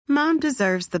Mom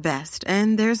deserves the best,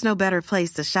 and there's no better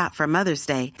place to shop for Mother's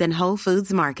Day than Whole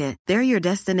Foods Market. They're your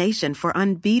destination for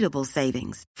unbeatable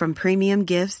savings, from premium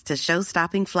gifts to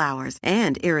show-stopping flowers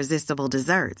and irresistible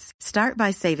desserts. Start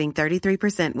by saving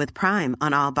 33% with Prime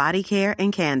on all body care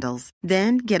and candles.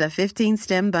 Then get a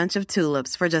 15-stem bunch of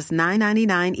tulips for just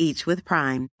 $9.99 each with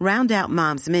Prime. Round out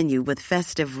Mom's menu with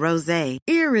festive rosé,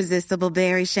 irresistible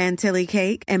berry chantilly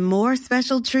cake, and more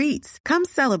special treats. Come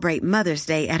celebrate Mother's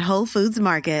Day at Whole Foods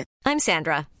Market. I'm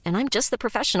Sandra, and I'm just the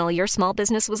professional your small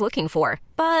business was looking for.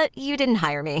 But you didn't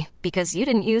hire me because you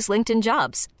didn't use LinkedIn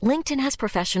Jobs. LinkedIn has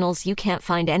professionals you can't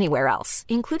find anywhere else,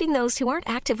 including those who aren't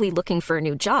actively looking for a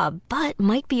new job, but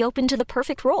might be open to the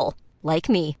perfect role, like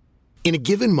me. In a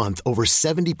given month, over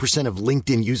 70% of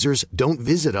LinkedIn users don't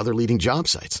visit other leading job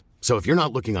sites. So if you're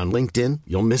not looking on LinkedIn,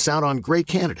 you'll miss out on great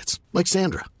candidates like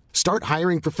Sandra. Start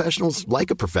hiring professionals like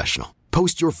a professional.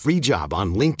 Post your free job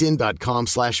on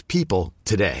linkedin.com/people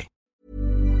today.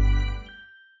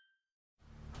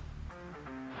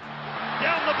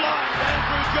 Down the blind,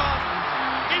 Andrew John.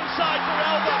 Inside for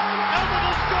Albert. Albert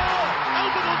will score.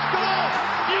 Albert will score.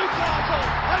 Newcastle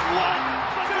have won.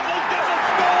 Fiddler's going to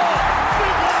score.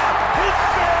 Fiddler, it's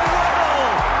farewell.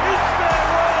 It's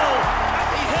farewell.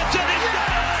 And he hits it. He's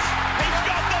got it. He's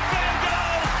got the field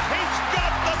goal. He's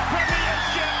got the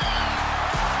premiership.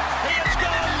 He has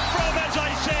gone from, as I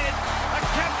said, a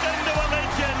captain to a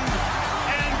legend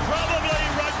and probably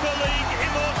rugby league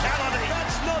immortality.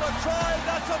 That's not a try.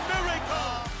 That's a miracle.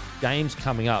 Games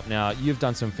coming up. Now, you've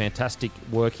done some fantastic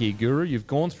work here, Guru. You've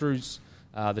gone through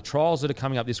the trials that are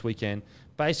coming up this weekend,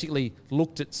 basically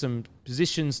looked at some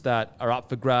positions that are up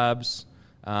for grabs,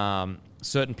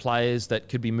 certain players that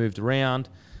could be moved around.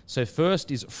 So first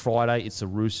is Friday. It's the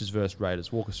Roosters versus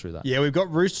Raiders. Walk us through that. Yeah, we've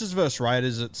got Roosters versus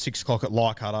Raiders at 6 o'clock at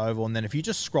Leichhardt Oval. And then if you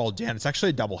just scroll down, it's actually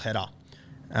a double header,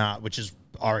 which is,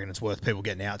 I reckon it's worth people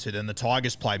getting out to. Then the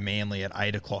Tigers play Manly at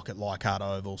 8 o'clock at Leichhardt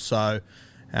Oval. So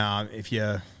if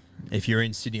you're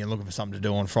in Sydney and looking for something to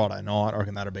do on Friday night, I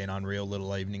reckon that'd be an unreal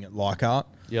little evening at Leichhardt.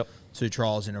 Yep. 2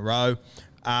 trials in a row.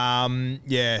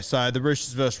 So the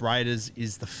Roosters versus Raiders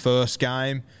is the first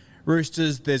game.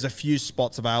 Roosters, there's a few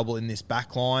spots available in this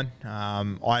back line.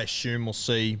 I assume we'll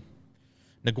see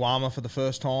Nguama for the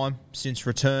first time since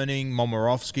returning.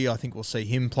 Momirovski, I think we'll see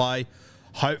him play.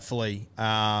 Hopefully,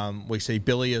 we see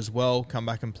Billy as well come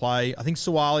back and play. I think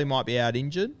Suwali might be out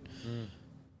injured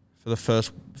for the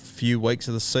first few weeks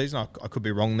of the season. I could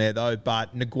be wrong there, though.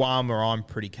 But Nguama, I'm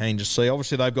pretty keen to see.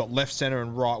 Obviously, they've got left centre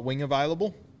and right wing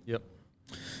available. Yep.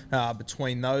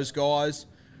 Between those guys,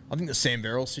 I think the Sam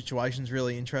Verrill situation is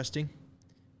really interesting.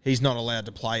 He's not allowed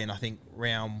to play in, I think,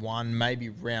 round 1, maybe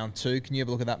round 2. Can you have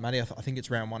a look at that, Matty? I think it's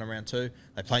round 1 and round 2.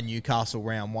 They play Newcastle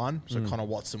round 1, so Connor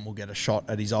Watson will get a shot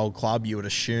at his old club, you would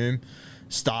assume,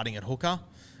 starting at hooker.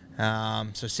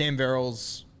 So Sam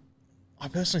Verrill's, I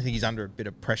personally think he's under a bit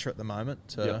of pressure at the moment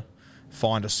to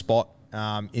find a spot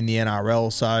in the NRL.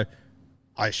 So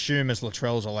I assume as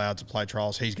Latrell's allowed to play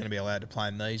trials, he's going to be allowed to play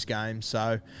in these games.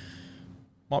 So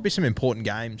might be some important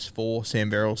games for Sam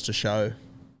Verrills to show.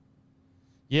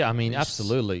 Yeah, I mean,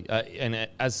 absolutely. And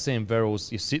as Sam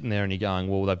Verrills, you're sitting there and you're going,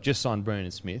 well, they've just signed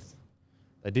Brendan Smith.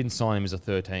 They didn't sign him as a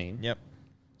 13. Yep.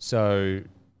 So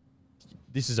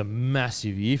this is a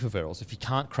massive year for Verrills. If he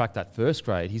can't crack that first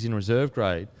grade, he's in reserve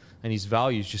grade, and his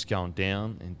value is just going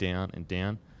down and down and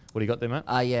down. What do you got there, Matt?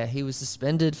 Yeah, he was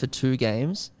suspended for 2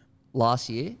 games last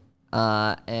year,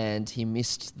 and he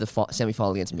missed the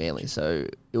semi-final against Manly. So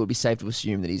it would be safe to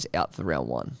assume that he's out for round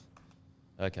 1.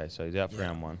 Okay, so he's out for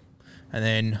round 1. And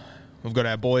then we've got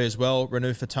our boy as well,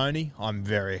 Renu Fatoni. I'm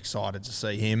very excited to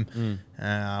see him.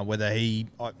 Whether I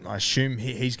assume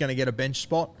he's going to get a bench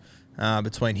spot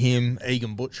between him,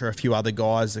 Egan Butcher, a few other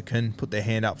guys that can put their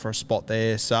hand up for a spot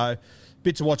there. So,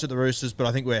 bit to watch at the Roosters, but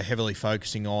I think we're heavily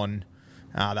focusing on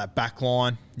that back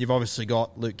line. You've obviously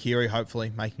got Luke Keary, hopefully,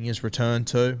 making his return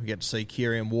too. We get to see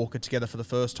Keary and Walker together for the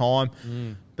first time.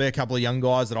 Be a couple of young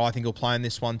guys that I think will play in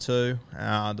this one too.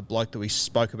 The bloke that we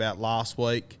spoke about last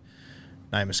week,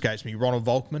 name escapes me, Ronald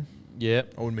Volkman. Yeah.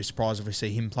 I wouldn't be surprised if we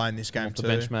see him playing this game off the too.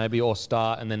 bench maybe, or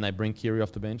start, and then they bring Keary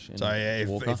off the bench. So, yeah, if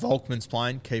Volkman's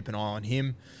playing, keep an eye on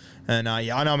him. And, I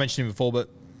know I mentioned him before, but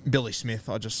Billy Smith,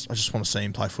 I just want to see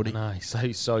him play footy. No,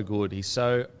 he's so good. He's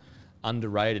so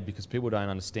underrated because people don't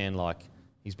understand, like,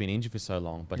 he's been injured for so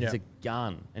long, but he's a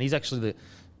gun. And he's actually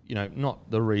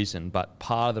not the reason, but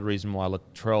part of the reason why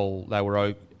Latrell, they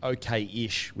were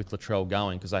okay-ish with Latrell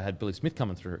going, because they had Billy Smith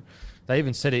coming through. They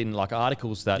even said it in like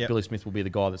articles that Billy Smith will be the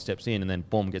guy that steps in and then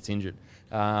boom, gets injured.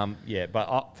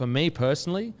 But for me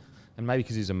personally, and maybe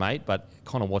because he's a mate, but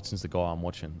Connor Watson's the guy I'm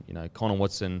watching. Connor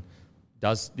Watson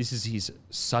this is his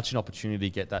such an opportunity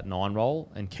to get that 9 role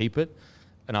and keep it.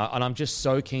 And I'm just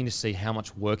so keen to see how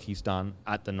much work he's done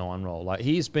at the 9 role. Like,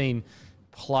 he's been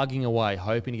plugging away,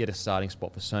 hoping to get a starting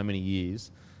spot for so many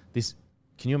years.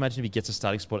 Can you imagine if he gets a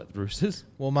starting spot at the Roosters?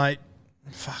 Well, mate,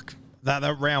 fuck. That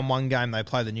round 1 game they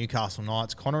play the Newcastle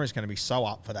Knights, Connor is going to be so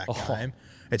up for that game.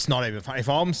 It's not even fun. If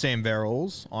I'm Sam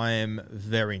Verrills, I am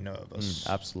very nervous.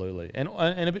 Absolutely. And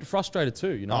a bit frustrated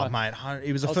too, you know. Oh, mate,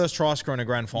 he was the first try scorer in a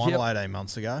grand final 18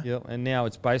 months ago. Yeah, and now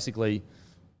it's basically,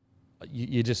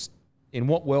 you just, in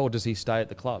what world does he stay at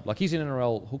the club? Like, he's an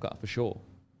NRL hooker for sure.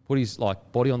 Put his,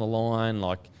 like, body on the line,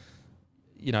 like,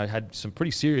 you know, had some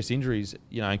pretty serious injuries,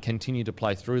 you know, and continued to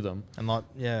play through them. And, like,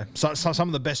 yeah, so some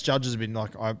of the best judges have been,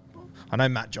 like, I know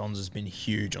Matt Johns has been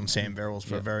huge on Sam Verrills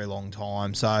for a very long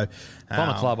time. So, if I'm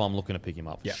a club, I'm looking to pick him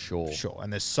up for sure. Sure.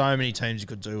 And there's so many teams you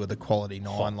could do with a quality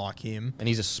 9 like him. And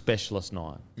he's a specialist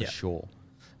 9 for sure.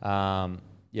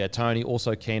 Tony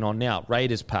also keen on now.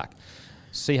 Raiders pack.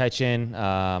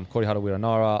 CHN, Corey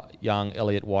Harawira-Naera, Young,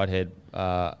 Elliott, Whitehead.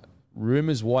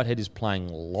 Rumours Whitehead is playing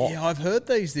a lot. Yeah, I've heard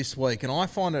these this week, and I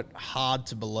find it hard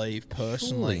to believe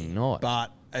personally. Surely not.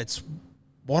 But it's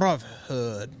what I've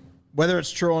heard. Whether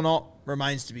it's true or not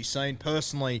remains to be seen.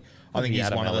 Personally, I think he's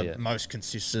one of the most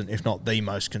consistent, if not the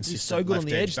most consistent. He's so good on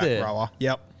the edge there. Rower.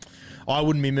 Yep. I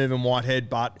wouldn't be moving Whitehead,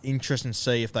 but interesting to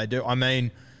see if they do. I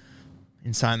mean,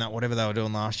 in saying that, whatever they were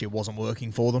doing last year wasn't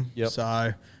working for them. Yep.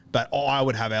 So, but I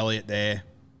would have Elliott there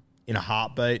in a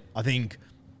heartbeat. I think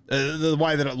the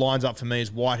way that it lines up for me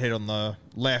is Whitehead on the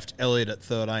left, Elliott at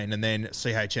 13, and then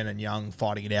CHN and Young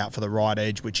fighting it out for the right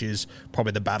edge, which is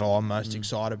probably the battle I'm most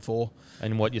excited for.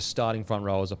 And what your starting front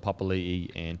rowers are Papali'i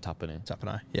and Tapine.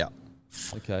 Tapine, yeah.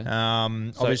 Okay.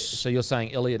 So you're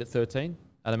saying Elliott at 13?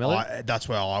 Adam Elliott? That's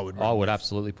where I would. I would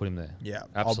absolutely put him there. Yeah,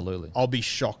 absolutely. I'll be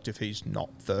shocked if he's not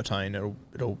 13.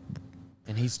 It'll.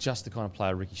 And he's just the kind of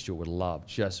player Ricky Stewart would love.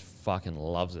 Just fucking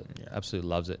loves it. Yeah. Absolutely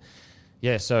loves it.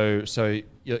 Yeah. So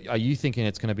are you thinking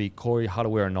it's going to be Corey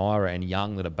Harawira-Naera and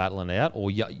Young that are battling it out, or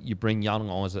you bring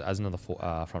Young on as another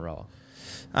front rower?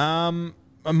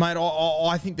 Mate,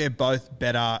 I think they're both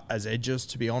better as edges,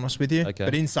 to be honest with you. Okay.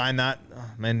 But in saying that,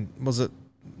 was it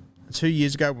 2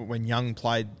 years ago when Young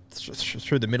played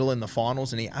through the middle in the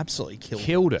finals and he absolutely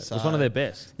killed it. So, it was one of their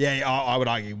best. Yeah, I would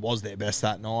argue he was their best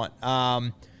that night.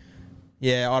 I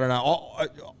don't know.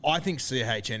 I think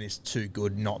CHN is too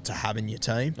good not to have in your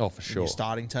team. Oh, for sure. Your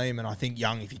starting team. And I think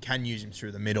Young, if you can use him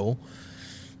through the middle.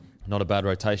 Not a bad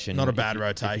rotation. Not a bad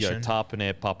rotation. If you go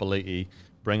Tapine, Papali'i,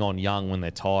 bring on Young when they're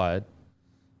tired.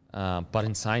 But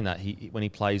in saying that, when he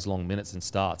plays long minutes and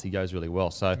starts, he goes really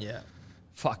well. So,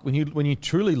 when you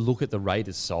truly look at the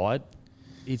Raiders side,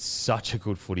 it's such a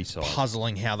good footy side.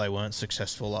 Puzzling how they weren't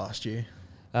successful last year.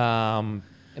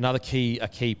 Another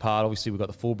key part, obviously we've got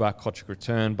the fullback, Kotrick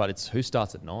return, but it's who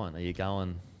starts at 9? Are you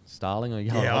going Starling or are you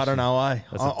going I don't know,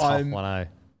 That's a tough one,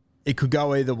 It could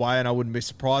go either way and I wouldn't be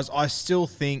surprised. I still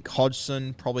think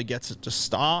Hodgson probably gets it to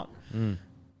start,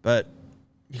 but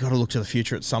you got to look to the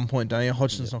future at some point, don't you?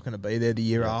 Hodgson's not going to be there the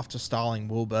year after. Starling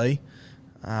will be.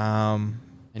 And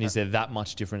is there that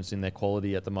much difference in their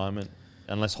quality at the moment?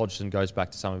 Unless Hodgson goes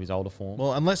back to some of his older form.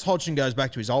 Well, unless Hodgson goes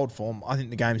back to his old form, I think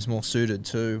the game is more suited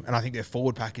to, and I think their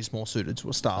forward pack is more suited to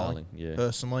a Starling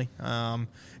personally.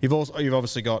 You've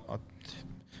obviously got, I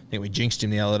think we jinxed him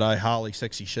the other day, Harley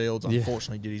Sexy Shields,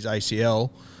 unfortunately did his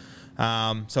ACL.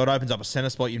 So it opens up a centre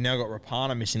spot. You've now got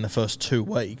Rapana missing the first 2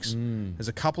 weeks. There's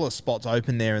a couple of spots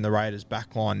open there in the Raiders'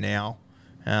 back line now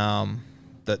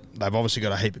that they've obviously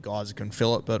got a heap of guys that can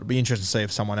fill it, but it'll be interesting to see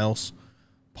if someone else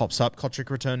pops up. Kotrick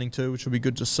returning too, which will be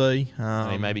good to see.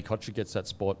 Maybe Kotrick gets that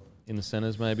spot in the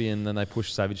centres maybe, and then they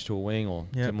push Savage to a wing or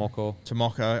Tomoko.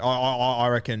 I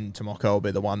reckon Tomoko will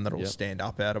be the one that will stand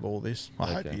up out of all this.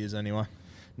 I hope he is anyway.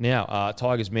 Now,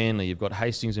 Tigers Manly, you've got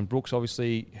Hastings and Brooks,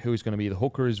 obviously. Who's going to be the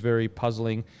hooker is very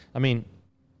puzzling. I mean,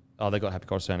 they got Happy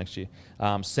Coruscant next year.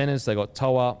 Centres, they got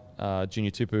Toa,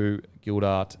 Junior Tupu,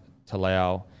 Gildart,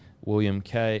 Talau, William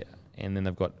K, and then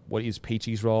they've got what is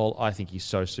Peachy's role. I think he's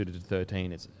so suited to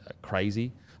 13. It's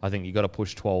crazy. I think you've got to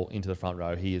push Twal into the front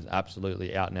row. He is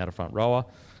absolutely out and out of front rower.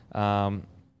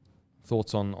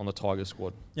 Thoughts on the Tigers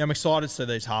squad? Yeah, I'm excited to see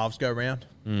these halves go round.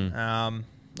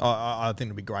 I think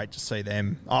it'll be great to see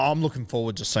them. I'm looking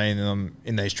forward to seeing them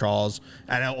in these trials,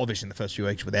 and obviously in the first few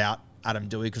weeks without Adam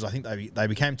Doueihi, because I think they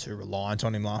became too reliant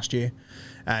on him last year.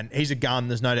 And he's a gun,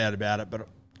 there's no doubt about it, but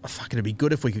it'd be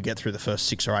good if we could get through the first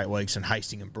 6 or 8 weeks and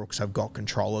Hastings and Brooks have got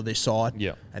control of this side.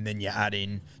 Yeah. And then you add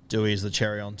in Doueihi as the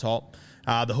cherry on top.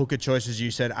 The hooker choice, as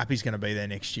you said, Appy's going to be there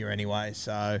next year anyway,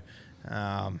 so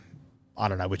I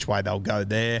don't know which way they'll go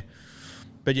there.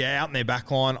 But yeah, out in their back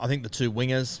line, I think the 2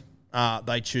 wingers,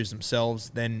 they choose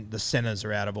themselves, then the centres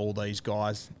are out of all these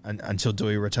guys until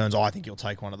Dewey returns. I think he'll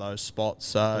take one of those spots.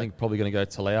 So I think probably going to go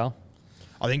Talau.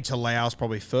 I think Talau's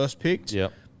probably first picked.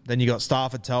 Yep. Then you got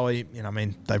Stafford Towie.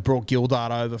 They've brought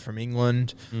Gildart over from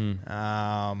England.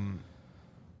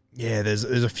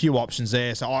 There's a few options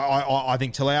there. So I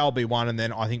think Talau will be one, and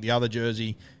then I think the other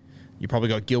jersey, you probably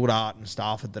got Gildart and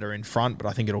Stafford that are in front, but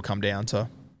I think it'll come down to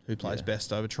who plays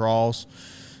best over trials.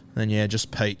 And then,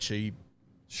 just Peach.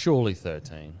 Surely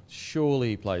 13. Surely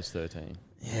he plays 13.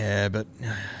 Yeah, but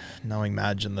knowing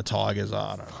Madge and the Tigers,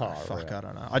 I don't know. I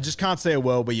don't know. I just can't see a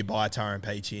world where you buy Tyrone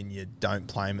Peachy and you don't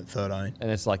play him at 13.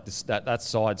 And it's like that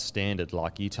side standard.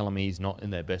 Like, you telling me he's not in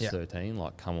their best 13?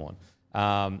 Like, come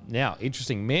on. Now,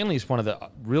 interesting. Manly is one of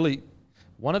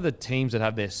the teams that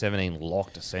have their 17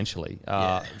 locked, essentially.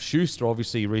 Schuster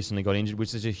obviously recently got injured,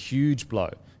 which is a huge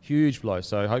blow. Huge blow.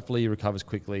 So hopefully he recovers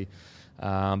quickly.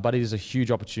 But it is a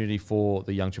huge opportunity for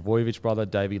the young Trbojevic brother,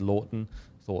 Davey Lawton.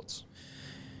 Thoughts?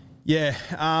 Yeah.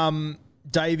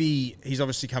 Davey, he's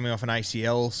obviously coming off an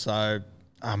ACL, so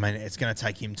it's going to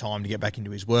take him time to get back into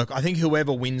his work. I think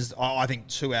whoever wins, I think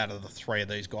 2 out of the 3 of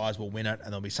these guys will win it, and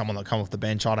there'll be someone that'll come off the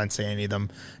bench. I don't see any of them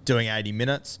doing 80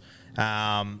 minutes.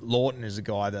 Lawton is a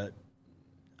guy that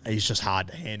he's just hard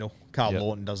to handle. Carl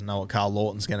Lawton doesn't know what Carl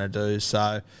Lawton's going to do,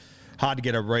 so hard to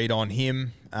get a read on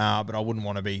him, but I wouldn't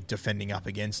want to be defending up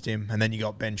against him. And then you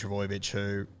got Ben Trbojevic,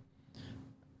 who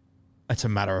it's a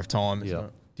matter of time, isn't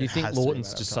it? Do you think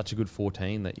Lawton's just such a good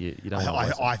 14 that you don't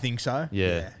want to I think so.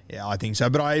 Yeah, I think so.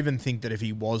 But I even think that if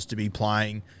he was to be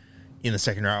playing in the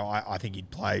second row, I think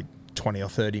he'd play 20 or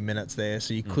 30 minutes there.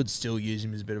 So you could still use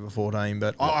him as a bit of a 14.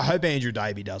 But I hope Andrew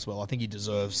Davey does well. I think he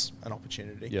deserves an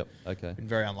opportunity. Yep, okay. Been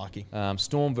very unlucky.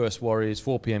 Storm versus Warriors,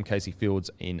 4 p.m. Casey Fields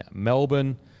in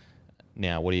Melbourne.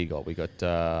 Now, what do you got? We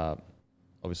got,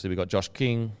 obviously, we got Josh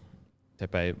King,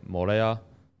 Tepe Morea,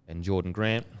 and Jordan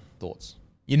Grant. Thoughts?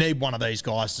 You need one of these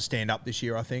guys to stand up this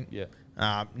year, I think.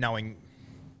 Yeah. Knowing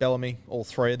Bellamy, all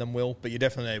 3 of them will, but you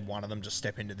definitely need one of them to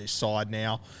step into this side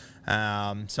now.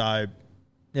 I'm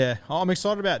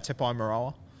excited about Tepai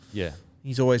Moeroa. Yeah.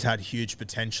 He's always had huge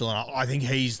potential, and I think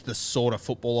he's the sort of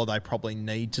footballer they probably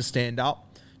need to stand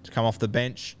up, to come off the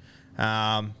bench.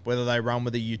 Whether they run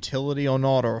with a utility or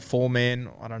not, or a 4-man,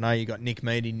 I don't know. You got Nick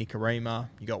Meady, Nicarima.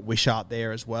 You got Wishart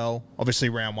there as well. Obviously,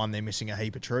 round 1, they're missing a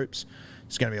heap of troops.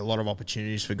 There's going to be a lot of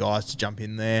opportunities for guys to jump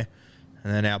in there.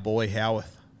 And then our boy,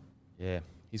 Howarth. Yeah.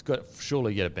 He's got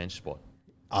surely get a bench spot.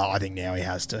 Oh, I think now he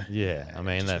has to. Yeah. I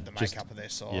mean, with the makeup of their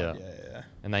side. Yeah.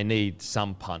 And they need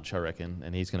some punch, I reckon,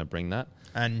 and he's going to bring that.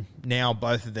 And now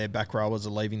both of their back rowers are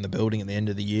leaving the building at the end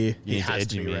of the year. He has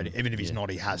to be ready. Even if he's not,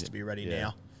 he has to be ready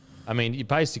now. I mean,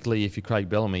 if you're Craig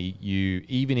Bellamy,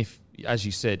 even if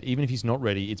he's not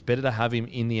ready, it's better to have him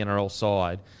in the NRL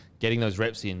side, getting those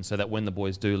reps in, so that when the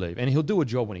boys do leave, and he'll do a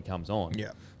job when he comes on.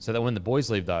 Yeah. So that when the boys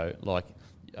leave, though,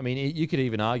 you could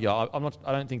even argue. I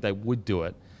don't think they would do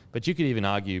it, but you could even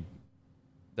argue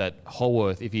that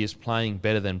Holworth, if he is playing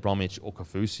better than Bromwich or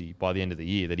Kaufusi by the end of the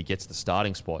year, that he gets the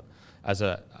starting spot as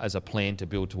a plan to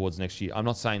build towards next year. I'm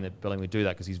not saying that Bellamy would do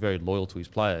that because he's very loyal to his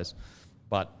players,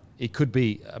 but it could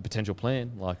be a potential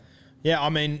plan. Yeah, I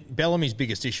mean, Bellamy's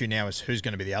biggest issue now is who's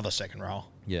going to be the other second row.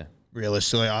 Yeah.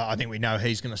 Realistically, I think we know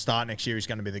he's going to start next year. He's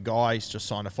going to be the guy. He's just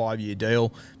signed a 5-year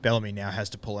deal. Bellamy now has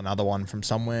to pull another one from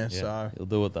somewhere. Yeah, so he'll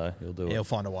do it, though. He'll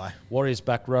find a way. Warriors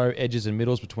back row, edges and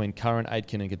middles between Curran,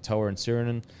 Aitken and Katoa and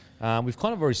Sirinen. We've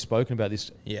kind of already spoken about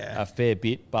this a fair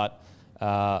bit, but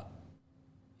I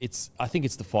think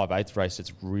it's the 5/8 race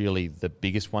that's really the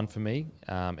biggest one for me.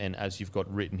 And as you've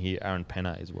got written here, Aaron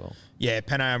Pena as well. Yeah,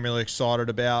 Pena I'm really excited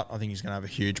about. I think he's going to have a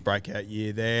huge breakout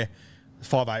year there. The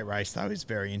 5/8 race, though, is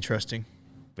very interesting.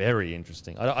 Very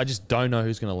interesting. I just don't know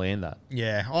who's going to land that.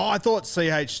 Yeah. I thought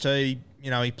CHT,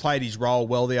 he played his role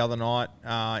well the other night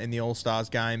in the All-Stars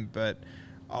game, but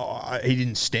he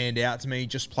didn't stand out to me. He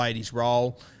just played his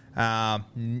role.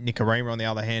 Nicarima, on the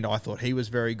other hand, I thought he was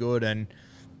very good, and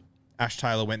Ash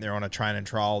Taylor went there on a train and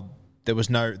trial.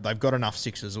 They've got enough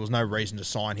sixes. There was no reason to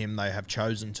sign him. They have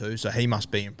chosen to, so he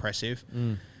must be impressive.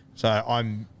 So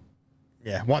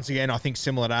once again, I think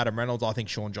similar to Adam Reynolds, I think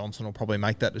Sean Johnson will probably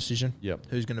make that decision. Yep.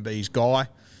 Who's going to be his guy.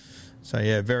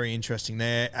 So, very interesting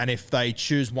there. And if they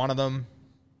choose one of them,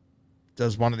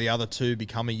 does one of the other two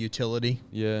become a utility?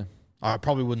 Yeah. I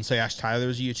probably wouldn't see Ash Taylor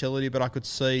as a utility, but I could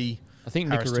see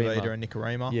Harris Tavita and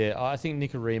Nicarima. Yeah, I think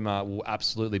Nicarima will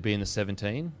absolutely be in the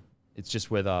 17. It's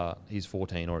just whether he's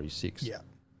 14 or he's 6. Yeah.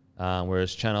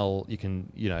 Whereas Channel,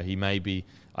 he may be.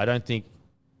 I don't think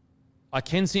I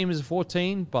can see him as a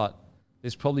 14, but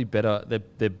there's probably better.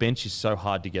 Their bench is so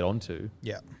hard to get onto.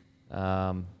 Yeah.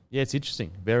 Yeah, it's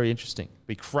interesting. Very interesting.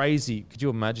 Be crazy. Could you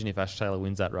imagine if Ash Taylor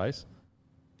wins that race?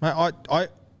 Mate, I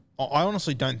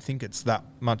honestly don't think it's that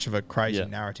much of a crazy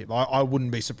narrative. I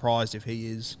wouldn't be surprised if he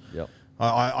is. Yep.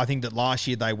 I think that last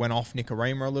year they went off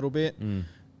Nicarima a little bit.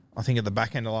 I think at the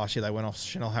back end of last year they went off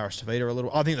Chanel Harris-Tavita a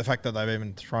little. I think the fact that they've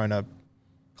even thrown a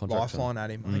lifeline at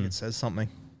him, I think it says something.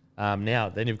 Now,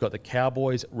 then you've got the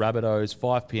Cowboys, Rabbitohs,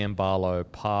 5 p.m. Barlow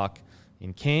Park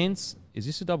in Cairns. Is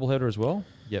this a doubleheader as well?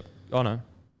 Yep. Oh, no.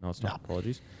 No, it's not. No.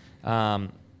 Apologies.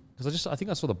 Because I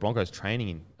think I saw the Broncos training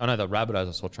in. Oh, no, the Rabbitohs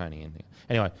I saw training in.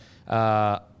 Anyway,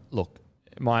 look,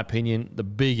 my opinion, the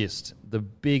biggest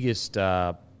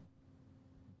that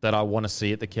I want to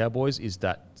see at the Cowboys is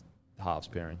that halves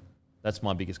pairing. That's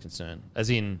my biggest concern.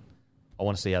 As in, I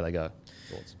want to see how they go.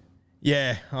 Thoughts?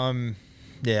 Yeah, I'm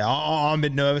a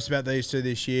bit nervous about these two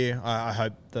this year. I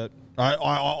hope that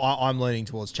I'm leaning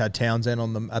towards Chad Townsend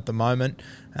on them at the moment.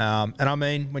 And I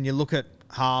mean, when you look at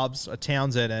halves,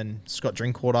 Townsend and Scott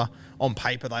Drinkwater, on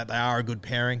paper they are a good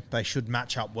pairing. They should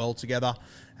match up well together.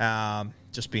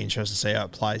 Just be interested to see how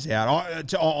it plays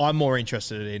out. I'm more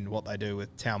interested in what they do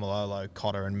with Taumalolo,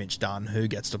 Cotter, and Mitch Dunn, who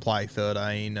gets to play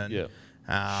 13. And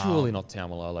surely not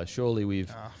Taumalolo. Surely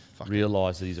we've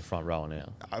realised that he's a front rower now.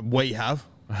 We have.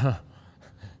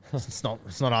 It's not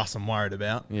us I'm worried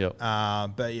about.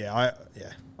 But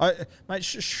mate,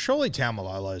 surely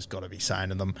Taumalolo's got to be saying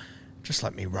to them, just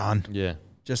let me run. Yeah.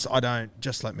 Just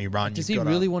let me run. Does he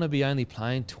really want to be only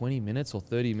playing 20 minutes or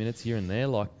 30 minutes here and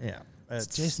there? It's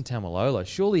Jason Taumalolo.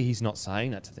 Surely he's not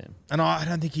saying that to them. And I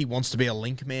don't think he wants to be a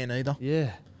link man either.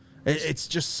 Yeah. It's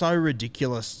just so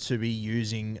ridiculous to be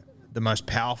using the most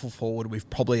powerful forward we've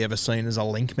probably ever seen as a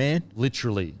link man.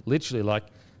 Literally. Like,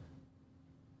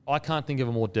 I can't think of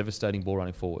a more devastating ball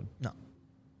running forward. No.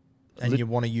 And you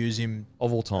want to use him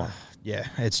of all time.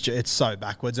 It's so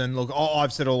backwards. And look,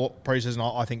 I've said all pre-season,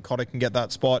 I think Cotter can get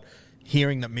that spot.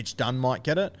 Hearing that Mitch Dunn might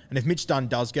get it, and if Mitch Dunn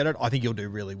does get it, I think he'll do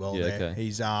really well there. Okay.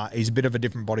 He's a bit of a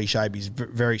different body shape. He's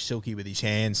very silky with his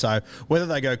hands. So whether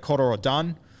they go Cotter or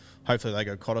Dunn, hopefully they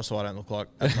go Cotter so I don't look like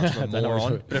as much of a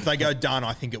moron. But if they go Dunn,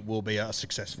 I think it will be a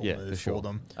successful move for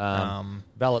them.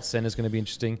 Ballot centre is going to be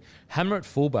interesting. Hammer at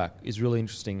fullback is really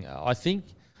interesting. I think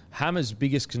Hammer's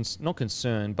biggest, not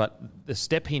concern, but the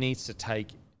step he needs to take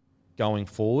going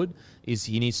forward is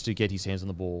he needs to get his hands on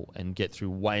the ball and get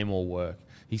through way more work.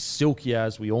 He's silky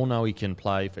as we all know he can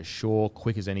play for sure,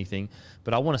 quick as anything.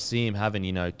 But I want to see him having,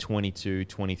 22,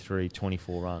 23,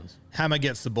 24 runs. Hammer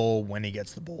gets the ball when he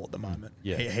gets the ball at the moment.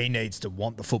 Yeah. He needs to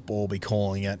want the football, be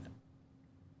calling it.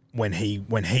 When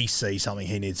he sees something,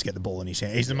 he needs to get the ball in his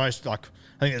hand. He's the most, I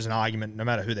think there's an argument, no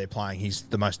matter who they're playing, he's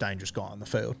the most dangerous guy on the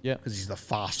field. Yeah. Because he's the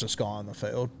fastest guy on the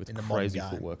field. With in the crazy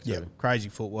modern game. Footwork too. Yeah, crazy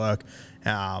footwork.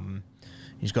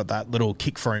 He's got that little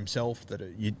kick for himself that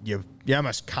you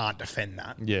almost can't defend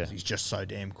that. Yeah. He's just so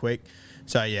damn quick.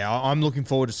 So, I'm looking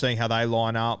forward to seeing how they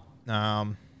line up.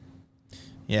 And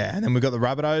then we've got the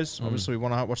Rabbitohs. Obviously, we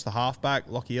want to watch the halfback,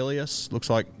 Lockie Ilias.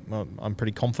 Looks like I'm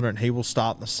pretty confident he will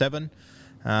start in the 7.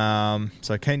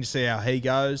 So keen to see how he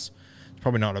goes. It's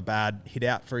probably not a bad hit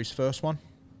out for his first one.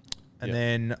 And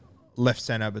then left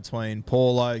centre between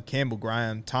Paulo, Campbell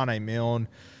Graham, Tane Milne,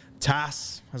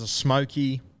 Tass has a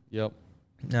smoky. Yep.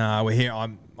 We're here.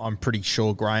 I'm pretty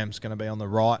sure Graham's going to be on the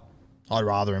right. I'd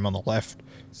rather him on the left.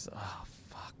 Oh,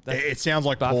 fuck. It sounds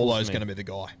like Paulo's going to be the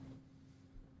guy.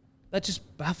 That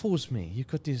just baffles me. You've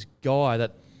got this guy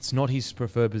that's not his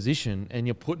preferred position, and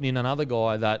you're putting in another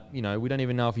guy that, we don't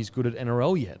even know if he's good at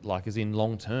NRL yet, like as in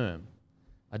long term.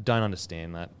 I don't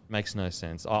understand that. Makes no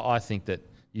sense. I think that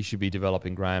you should be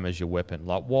developing Graham as your weapon.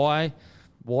 Like, why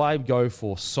go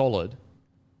for solid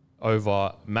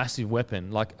over massive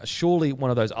weapon? Like, surely one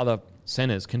of those other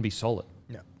centres can be solid.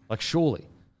 Yeah. Like, surely.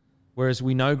 Whereas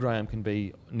we know Graham can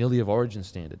be nearly of origin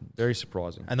standard. Very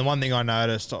surprising. And the one thing I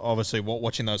noticed, obviously,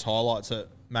 watching those highlights that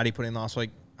Matty put in last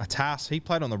week, Tass, he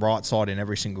played on the right side in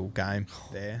every single game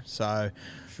there. So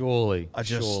surely. It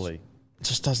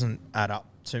just doesn't add up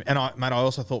to me. And I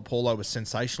also thought Paulo was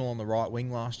sensational on the right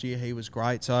wing last year. He was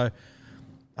great. So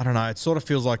I don't know. It sort of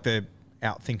feels like they're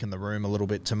outthinking the room a little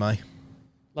bit to me.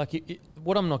 Like,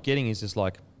 what I'm not getting is just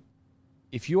like,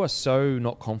 if you are so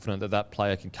not confident that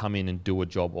player can come in and do a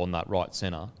job on that right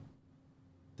centre,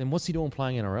 then what's he doing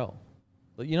playing NRL?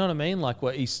 You know what I mean? Like,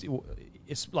 it's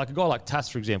like a guy like Tass,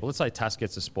 for example. Let's say Tass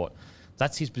gets a spot.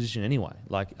 That's his position anyway.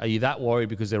 Like, are you that worried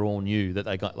because they're all new that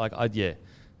they got,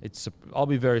 I'll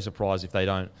be very surprised if they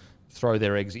don't throw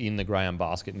their eggs in the Graham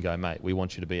basket and go, mate, we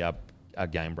want you to be our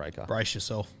game breaker. Brace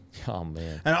yourself. Oh,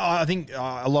 man. And I think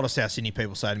a lot of South Sydney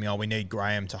people say to me, we need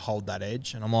Graham to hold that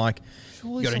edge. And I'm like,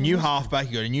 you got a new halfback,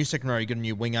 you got a new second row, you got a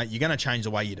new winger. You're going to change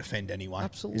the way you defend anyway.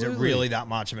 Absolutely. Is it really that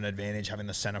much of an advantage having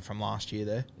the centre from last year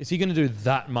there? Is he going to do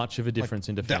that much of a difference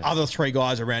in defence? The other three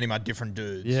guys around him are different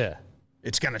dudes. Yeah.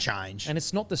 It's going to change. And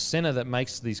it's not the centre that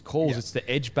makes these calls. Yeah. It's the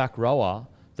edge back rower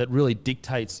that really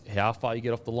dictates how far you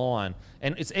get off the line.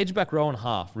 And it's edge back row and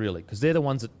half, really, because they're the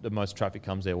ones that the most traffic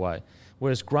comes their way.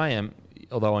 Whereas Graham,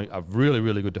 although a really,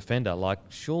 really good defender,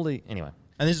 surely... Anyway.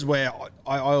 And this is where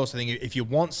I also think if you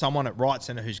want someone at right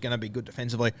centre who's going to be good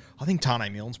defensively, I think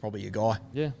Tane Milne's probably your guy.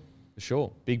 Yeah, for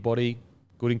sure. Big body,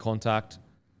 good in contact.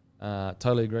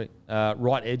 Totally agree.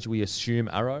 Right edge, we assume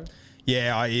Arrow.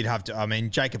 Yeah, you'd have to... I mean,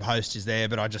 Jacob Host is there,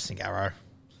 but I just think Arrow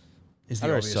is the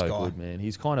Arrow's obvious so guy. good, man.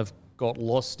 He's kind of got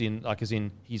lost in... as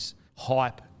in his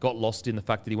hype got lost in the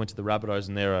fact that he went to the Rabbitohs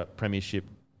and they're a premiership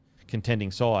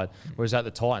contending side, whereas at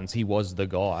the Titans, he was the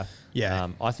guy. Yeah.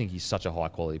 I think he's such a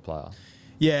high-quality player.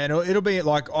 Yeah, and it'll be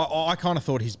like... I kind of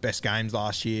thought his best games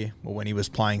last year were when he was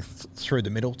playing through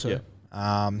the middle too.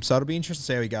 Yeah. So it'll be interesting to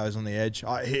see how he goes on the edge.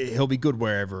 He'll be good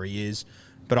wherever he is.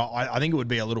 But I think it would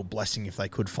be a little blessing if they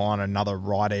could find another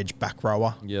right edge back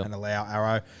rower and allow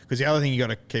Arrow. Because the other thing you got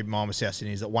to keep in mind with South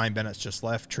Sydney is that Wayne Bennett's just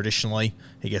left. Traditionally,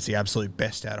 he gets the absolute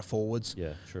best out of forwards.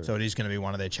 Yeah, true. So it is going to be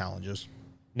one of their challenges.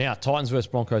 Now, Titans versus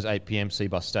Broncos, 8 p.m.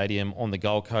 Cbus Stadium on the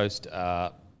Gold Coast.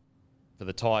 For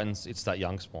the Titans, it's that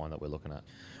young spine that we're looking at.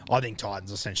 I think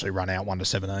Titans essentially run out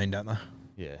 1-17, don't they?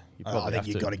 Yeah, I think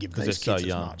you've got to give these kids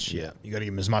as much. Yeah, you got to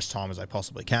give them as much time as they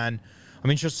possibly can. I'm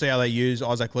interested to see how they use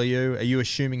Isaac Liu. Are you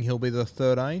assuming he'll be the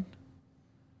 13?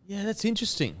 Yeah, that's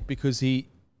interesting because he's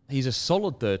a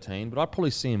solid 13, but I'd probably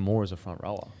see him more as a front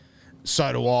rower.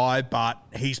 So do I, but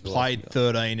he's played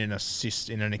 13 in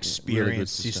an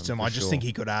experienced system. I just think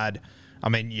he could add. I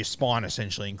mean, your spine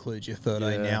essentially includes your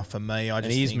 13 now for me. And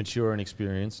he's mature and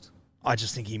experienced. I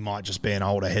just think he might just be an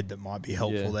older head that might be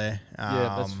helpful there.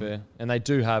 Yeah, that's fair. And they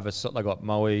do have they got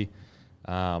Moe, they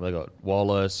got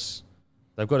Wallace.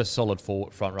 They've got a solid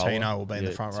front rower. Tino will be in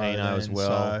the front row. Tino as well.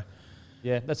 So.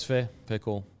 Yeah, that's fair. Fair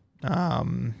call.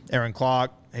 Aaron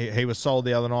Clark, he was sold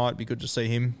the other night. It'd be good to see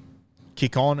him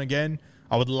kick on again.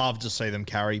 I would love to see them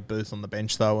carry Booth on the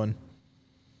bench, though. And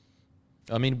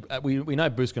I mean, we know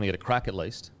Booth's going to get a crack at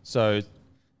least. So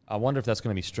I wonder if that's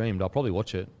going to be streamed. I'll probably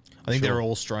watch it. I think they're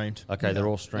all streamed. Okay, they're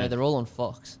all streamed. No, they're all on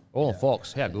Fox. All on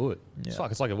Fox. How good. Yeah.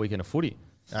 It's like a weekend of footy.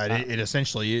 It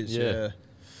essentially is, yeah.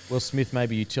 Will Smith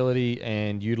maybe utility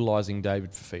and utilising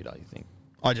David Fifita, you think?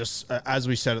 I just, as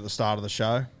we said at the start of the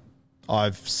show,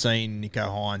 I've seen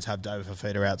Nico Hines have David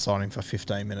Fifita outside him for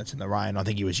 15 minutes in the rain. I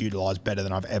think he was utilised better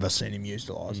than I've ever seen him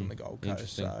utilised on the Gold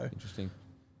Coast. Interesting.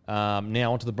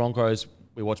 Now onto the Broncos.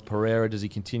 We watch Pereira. Does he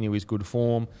continue his good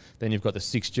form? Then you've got the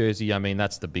 6 jersey. I mean,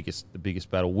 that's the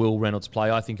biggest battle. Will Reynolds play?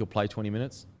 I think he'll play 20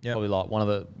 minutes. Yep. Probably like one of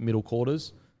the middle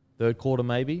quarters, third quarter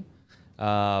maybe.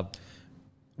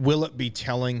 Will it be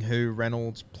telling who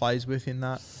Reynolds plays with in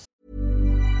that?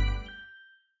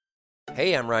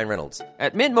 Hey, I'm Ryan Reynolds.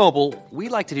 At Mint Mobile, we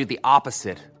like to do the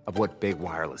opposite of what Big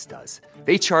Wireless does.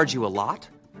 They charge you a lot.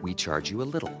 We charge you a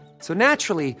little. So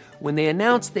naturally, when they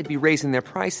announced they'd be raising their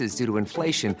prices due to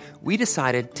inflation, we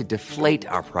decided to deflate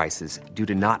our prices due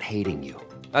to not hating you.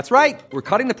 That's right. We're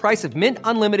cutting the price of Mint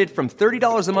Unlimited from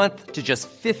 $30 a month to just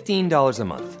 $15 a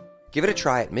month. Give it a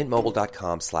try at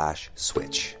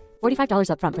mintmobile.com/switch. $45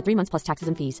 up front for 3 months plus taxes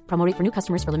and fees. Promo rate for new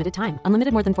customers for limited time.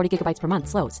 Unlimited more than 40 gigabytes per month.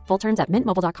 Slows full terms at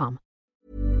mintmobile.com.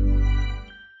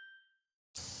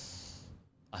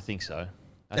 I think so.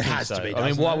 It has to be. I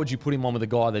mean, why would you put him on with a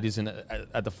guy that isn't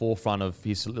at the forefront of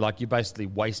his... Like, you're basically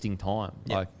wasting time.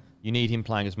 Yep. Like, you need him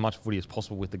playing as much footy as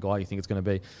possible with the guy you think it's going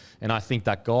to be. And I think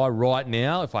that guy right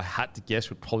now, if I had to guess,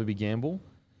 would probably be Gamble,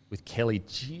 with Kelly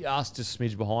just a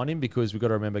smidge behind him, because we've got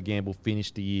to remember Gamble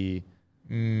finished the year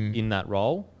in that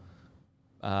role.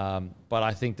 But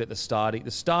I think that the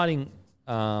starting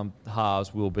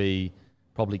halves will be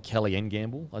probably Kelly and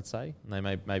Gamble, I'd say. And they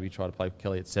may maybe try to play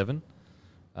Kelly at 7.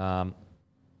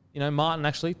 Martin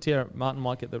Martin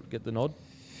might get the nod.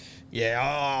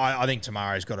 Yeah, I think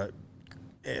tomorrow's got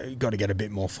to get a bit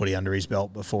more footy under his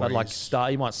belt before. But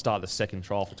he might start the second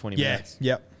trial for 20 minutes.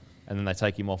 Yep. And then they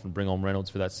take him off and bring on Reynolds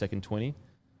for that second 20.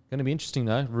 Going to be interesting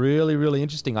though. Really, really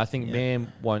interesting. I think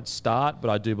Mam won't start, but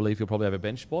I do believe he'll probably have a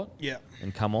bench spot. Yeah.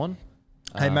 And come on.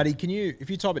 Hey, Matty, if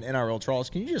you type in NRL trials,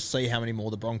 can you just see how many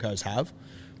more the Broncos have?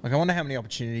 Like, I wonder how many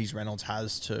opportunities Reynolds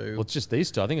has to... Well, it's just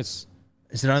these two. I think it's...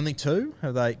 Is it only 2?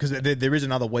 Have they? Because there is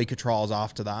another week of trials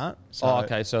after that. So,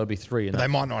 okay, so it'll be 3. But they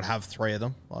might not have 3 of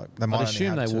them. Like, they might I'd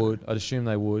assume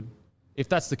they would. If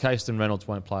that's the case, then Reynolds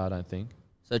won't play, I don't think.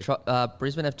 So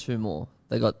Brisbane have 2 more.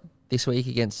 They got this week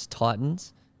against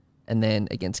Titans, and then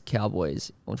against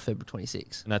Cowboys on February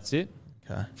 26th. And that's it?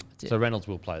 Okay. That's it. So Reynolds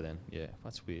will play then. Yeah,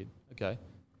 that's weird. Okay.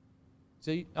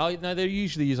 So, no, they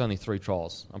usually use only 3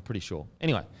 trials, I'm pretty sure.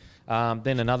 Anyway,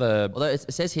 then another... Although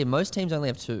it says here most teams only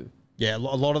have 2. Yeah, a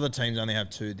lot of the teams only have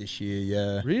 2 this year,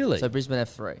 yeah. Really? So Brisbane have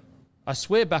 3. I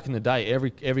swear back in the day,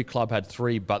 every club had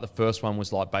 3, but the first one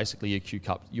was like basically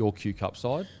your Q Cup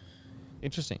side.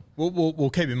 Interesting. We'll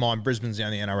keep in mind Brisbane's the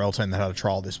only NRL team that had a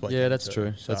trial this week. Yeah, that's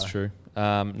true. So. That's true.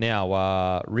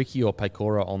 Now, Ricky or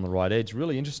Pecora on the right edge.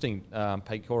 Really interesting.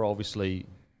 Pecora, obviously,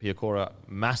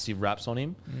 massive raps on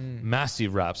him.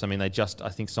 Massive raps. I mean, I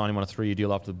think, signed him on a 3-year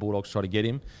deal after the Bulldogs tried to get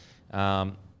him.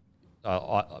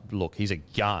 Look, he's a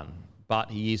gun, but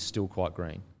he is still quite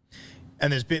green.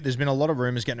 And there's been a lot of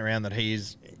rumours getting around that he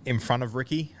is in front of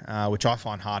Ricky, which I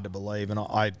find hard to believe. And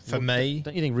don't you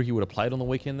think Ricky would have played on the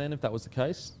weekend then if that was the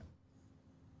case?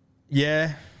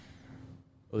 Yeah.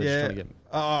 Or they're just trying to get...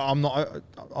 I'm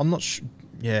not sure.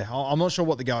 Yeah, I'm not sure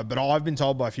what the go, but I've been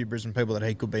told by a few Brisbane people that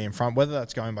he could be in front, whether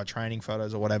that's going by training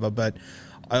photos or whatever. But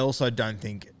I also don't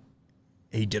think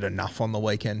he did enough on the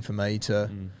weekend for me to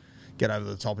get over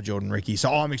the top of Jordan Ricky.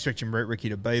 So I'm expecting Ricky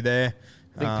to be there.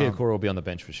 I think Piacora will be on the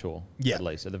bench for sure. Yeah. At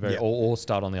least at the very, or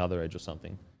start on the other edge or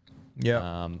something.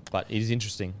 Yeah. But it is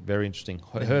interesting, very interesting.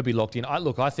 Herbie locked in.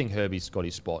 I think Herbie's got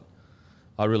his spot.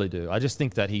 I really do. I just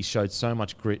think that he showed so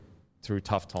much grit through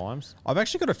tough times. I've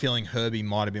actually got a feeling Herbie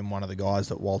might have been one of the guys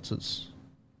that Walters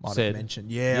might have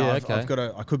mentioned.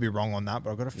 Okay. I could be wrong on that,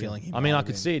 but I've got a feeling he. I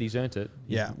could see it. He's earned it.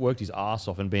 He's Yeah. worked his ass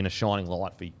off and been a shining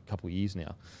light for a couple of years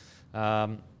now.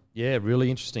 Yeah, really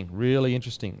interesting. Really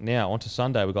interesting. Now, on to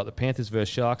Sunday. We've got the Panthers versus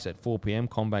Sharks at 4 p.m,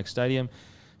 CommBank Stadium.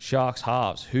 Sharks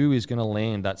halves. Who is going to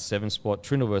land that 7 spot?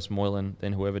 Trindle versus Moylan.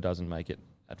 Then whoever doesn't make it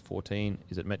at 14.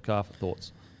 Is it Metcalf?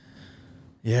 Thoughts?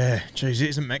 Yeah. Geez,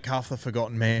 isn't Metcalf the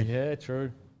forgotten man? Yeah,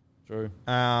 true. Yeah,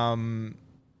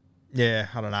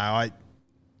 I don't know. I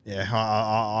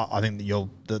think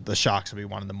that the Sharks will be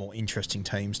one of the more interesting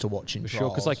teams to watch in For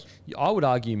trials. sure, because I would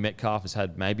argue Metcalf has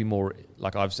had maybe more,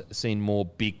 I've seen more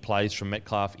big plays from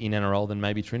Metcalf in NRL than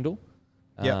maybe Trindle.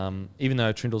 Even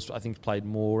though Trindle's, I think, played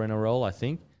more NRL, I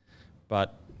think.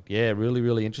 But, yeah, really,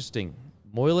 really interesting.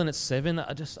 Moylan at 7,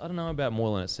 I don't know about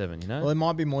Moylan at 7, you know? Well, it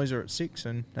might be Moiser at 6,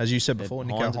 and as you said before,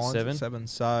 Nico Hines at 7.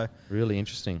 So really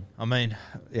interesting. I mean,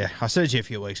 yeah, I said it to you a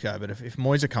few weeks ago, but if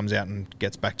Moiser comes out and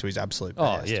gets back to his absolute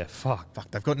best, fuck,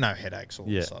 they've got no headaches all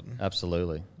of a sudden.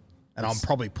 Absolutely. And I'm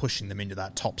probably pushing them into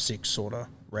that top 6 sort of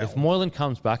realm. If Moylan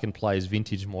comes back and plays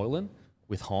vintage Moylan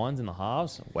with Hines in the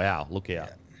halves, wow, look out.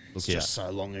 Yeah. It's just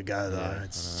so long ago, though. Yeah,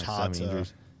 it's so hard many to...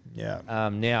 injuries. Yeah.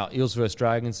 Now, Eels versus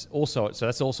Dragons. Also, so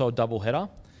that's also a double header.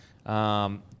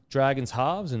 Dragons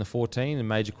halves in the 14 and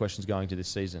major questions going to this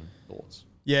season. Thoughts?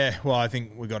 Yeah, well, I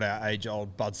think we got our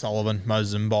age-old Bud Sullivan,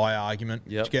 Moses Mbai argument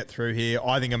to get through here.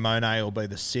 I think a Monet will be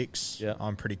the 6. Yep.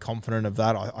 I'm pretty confident of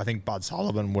that. I think Bud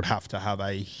Sullivan would have to have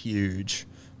a huge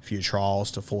few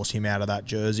trials to force him out of that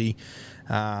jersey.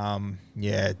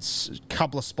 It's a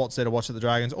couple of spots there to watch at the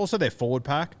Dragons. Also, their forward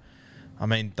pack. I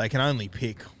mean, they can only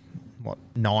pick,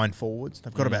 9 forwards.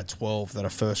 They've got about 12 that are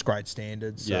first-grade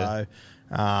standards. So,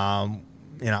 I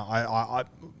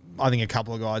think a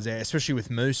couple of guys there, especially with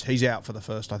Moose, he's out for the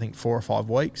first, I think, 4 or 5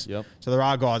 weeks. Yep. So there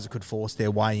are guys that could force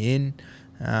their way in.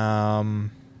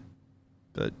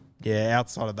 But, yeah,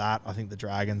 outside of that, I think the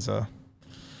Dragons are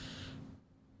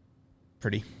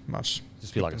pretty much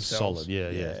just feel like it's solid.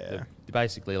 Yeah.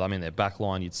 Basically, I mean, their back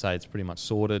line, you'd say it's pretty much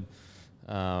sorted.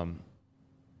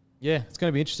 It's going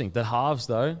to be interesting. The halves,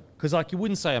 though, because you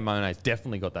wouldn't say a Monet's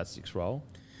definitely got that 6 role.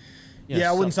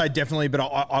 I wouldn't say definitely, but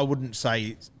I wouldn't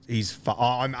say he's...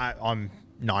 I'm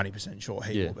 90% sure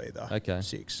he will be the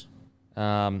 6.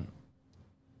 Now,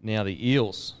 the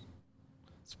Eels.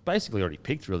 It's basically already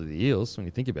picked, really, the Eels, when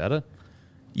you think about it.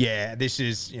 Yeah, this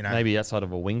is, maybe outside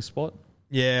of a wing spot.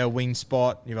 Yeah, wing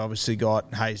spot. You've obviously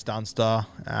got Hayes Dunster.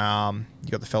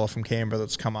 You've got the fella from Canberra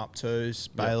that's come up too,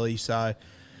 Bailey. So,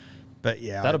 but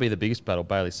yeah. That'll be the biggest battle,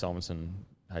 Bailey Solomson,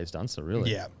 Hayes Dunster,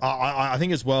 really. Yeah. I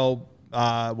think as well,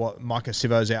 Micah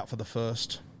Sivo's out for the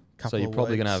first couple of weeks. So you're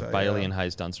probably going to have Bailey and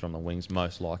Hayes Dunster on the wings,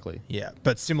 most likely. Yeah,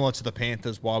 but similar to the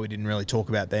Panthers, why we didn't really talk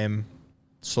about them,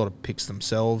 sort of picks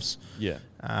themselves. Yeah.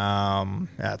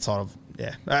 Outside of...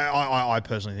 Yeah, I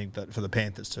personally think that for the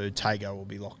Panthers too, Tago will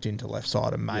be locked into left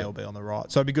side and May will be on the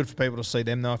right. So it'd be good for people to see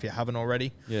them though if you haven't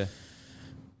already. Yeah.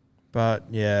 But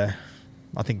yeah,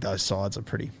 I think those sides are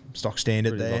pretty stock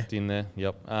standard pretty there. Locked in there.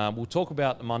 Yep. We'll talk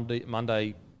about the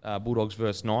Monday Bulldogs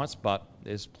versus Knights, but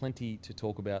there's plenty to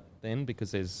talk about then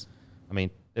because they're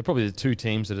probably the 2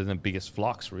 teams that are in the biggest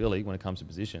flux really when it comes to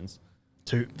positions.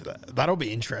 That'll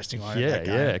be interesting.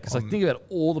 Because I think about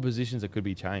all the positions that could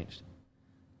be changed.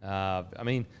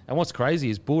 And what's crazy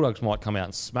is Bulldogs might come out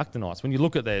and smack the Knights. When you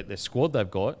look at their squad they've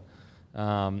got,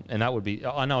 and that would be,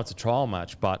 I know it's a trial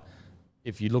match, but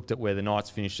if you looked at where the Knights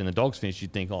finished and the Dogs finished,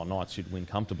 you'd think, Knights should win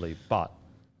comfortably. But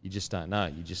you just don't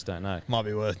know. Might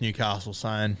be worth Newcastle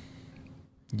saying,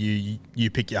 you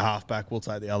pick your halfback, we'll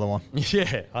take the other one.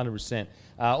 Yeah, 100%.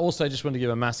 Also, just wanted to give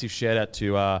a massive shout out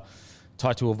to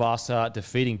Taito Avasa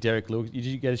defeating Derek Lewis. Did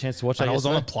you get a chance to watch that? I was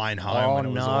on a plane home when it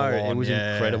was all on. It was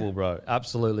incredible, bro.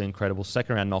 Absolutely incredible.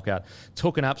 Second round knockout.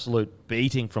 Took an absolute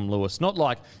beating from Lewis.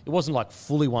 It wasn't like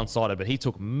fully one-sided, but he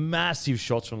took massive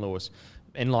shots from Lewis.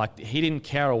 And he didn't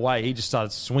cower away. He just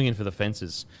started swinging for the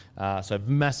fences. So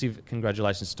massive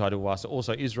congratulations to Taito Avasa.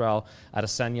 Also, Israel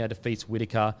Adesanya defeats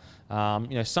Whittaker.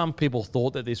 Some people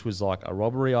thought that this was like a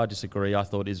robbery. I disagree. I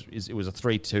thought it was a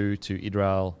 3-2 to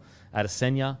Israel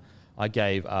Adesanya. I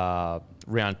gave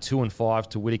round 2 and 5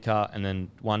 to Whittaker, and then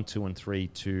 1, 3,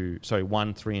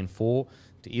 and 4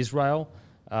 to Israel.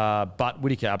 But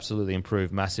Whittaker absolutely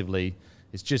improved massively.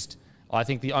 It's just, I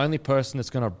think the only person that's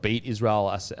going to beat Israel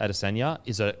Adesanya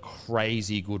is a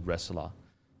crazy good wrestler.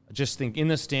 I just think in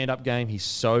the stand-up game, he's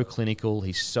so clinical.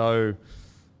 Before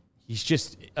he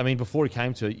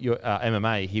came to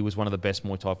MMA, he was one of the best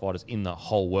Muay Thai fighters in the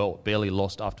whole world. Barely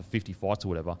lost after 50 fights or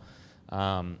whatever.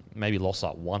 Maybe lost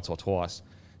once or twice.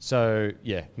 So,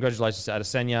 yeah, congratulations to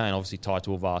Adesanya and obviously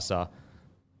Taito Avasa.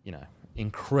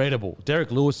 Incredible.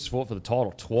 Derek Lewis has fought for the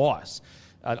title twice.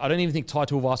 I don't even think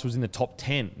Taito Avasa was in the top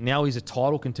 10. Now he's a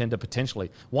title contender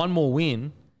potentially. One more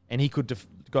win and he could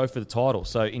go for the title.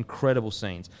 So, incredible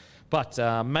scenes. But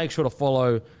make sure to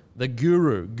follow the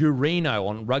Gurino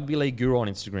on Rugby League Guru on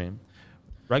Instagram,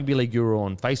 Rugby League Guru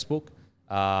on Facebook.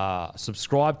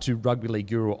 Subscribe to Rugby League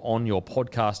Guru on your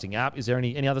podcasting app. Is there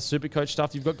any other Supercoach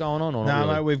stuff you've got going on? Or no,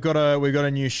 really? Mate, we've got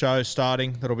a new show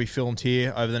starting that'll be filmed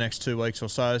here over the next 2 weeks or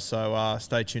so. So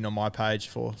stay tuned on my page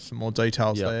for some more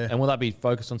details there. And will that be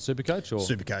focused on Supercoach or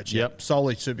Supercoach? Yep,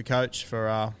 solely Supercoach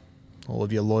for all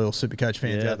of your loyal Supercoach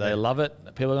fans out there. They love it.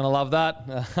 People are going to love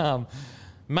that.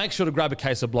 Make sure to grab a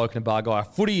case of Bloke in a Bar Guy.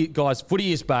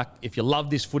 Footy is back. If you love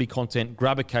this footy content,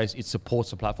 grab a case. It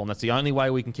supports the platform. That's the only way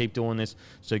we can keep doing this.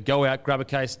 So go out, grab a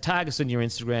case, tag us in your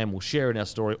Instagram. We'll share it in our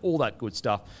story, all that good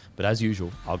stuff. But as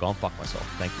usual, I'll go and fuck myself.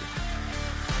 Thank you.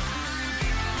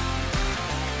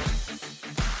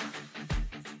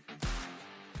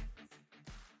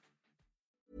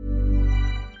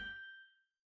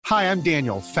 Hi, I'm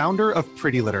Daniel, founder of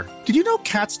Pretty Litter. Did you know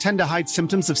cats tend to hide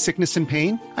symptoms of sickness and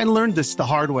pain? I learned this the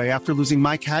hard way after losing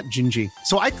my cat, Gingy.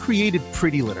 So I created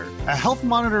Pretty Litter, a health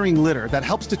monitoring litter that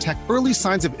helps detect early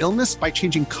signs of illness by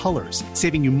changing colors,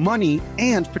 saving you money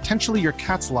and potentially your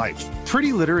cat's life.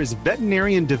 Pretty Litter is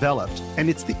veterinarian developed, and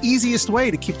it's the easiest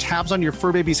way to keep tabs on your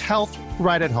fur baby's health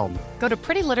right at home. Go to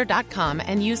prettylitter.com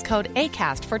and use code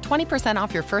ACAST for 20%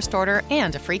 off your first order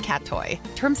and a free cat toy.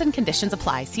 Terms and conditions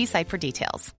apply. See site for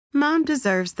details. Mom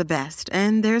deserves the best,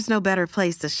 and there's no better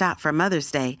place to shop for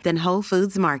Mother's Day than Whole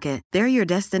Foods Market. They're your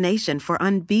destination for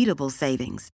unbeatable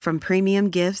savings, from premium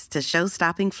gifts to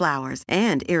show-stopping flowers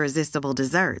and irresistible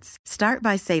desserts. Start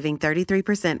by saving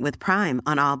 33% with Prime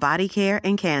on all body care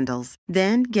and candles.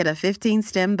 Then get a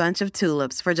 15-stem bunch of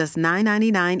tulips for just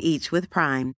 $9.99 each with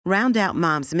Prime. Round out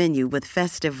Mom's menu with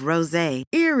festive rosé,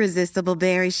 irresistible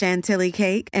berry chantilly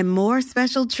cake, and more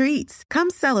special treats. Come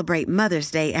celebrate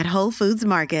Mother's Day at Whole Foods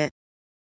Market.